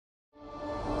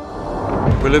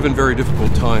We live in very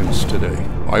difficult times today.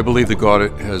 I believe that God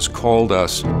has called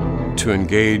us to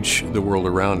engage the world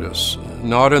around us,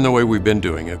 not in the way we've been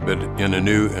doing it, but in a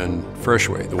new and fresh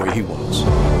way, the way He wants.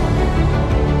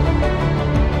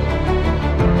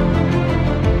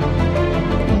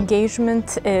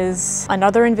 Engagement is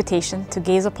another invitation to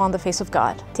gaze upon the face of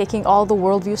God, taking all the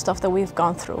worldview stuff that we've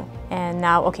gone through, and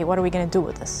now, okay, what are we going to do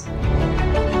with this?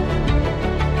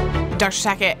 Dr.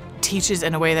 Tackett teaches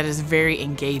in a way that is very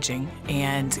engaging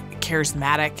and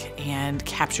charismatic and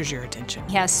captures your attention.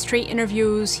 He has straight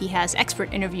interviews, he has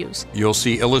expert interviews. You'll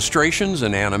see illustrations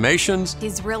and animations.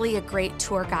 He's really a great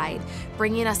tour guide,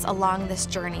 bringing us along this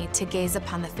journey to gaze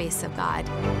upon the face of God.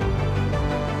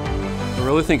 I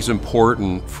really think it's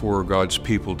important for God's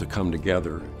people to come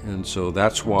together, and so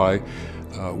that's why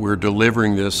we're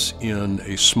delivering this in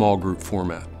a small group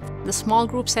format. The small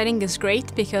group setting is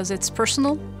great because it's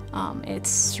personal,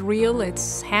 it's real,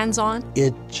 it's hands-on.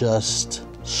 It just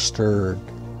stirred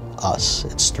us,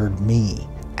 it stirred me.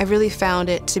 I really found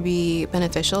it to be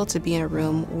beneficial to be in a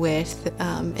room with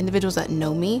individuals that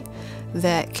know me,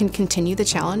 that can continue the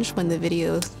challenge when the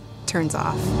video turns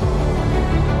off.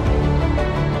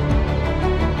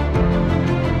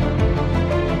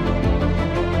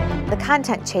 The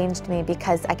content changed me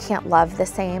because I can't love the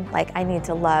same. Like, I need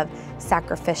to love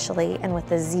sacrificially and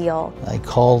with a zeal. I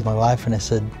called my wife and I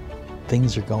said,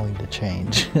 things are going to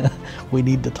change. We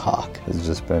need to talk. It's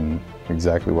just been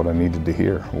exactly what I needed to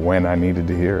hear, when I needed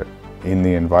to hear it, in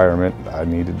the environment I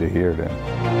needed to hear it in.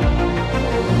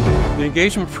 The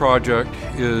Engagement Project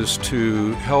is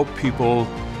to help people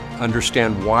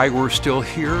understand why we're still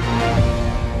here.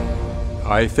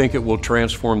 I think it will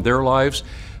transform their lives,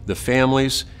 the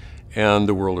families, and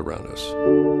the world around us.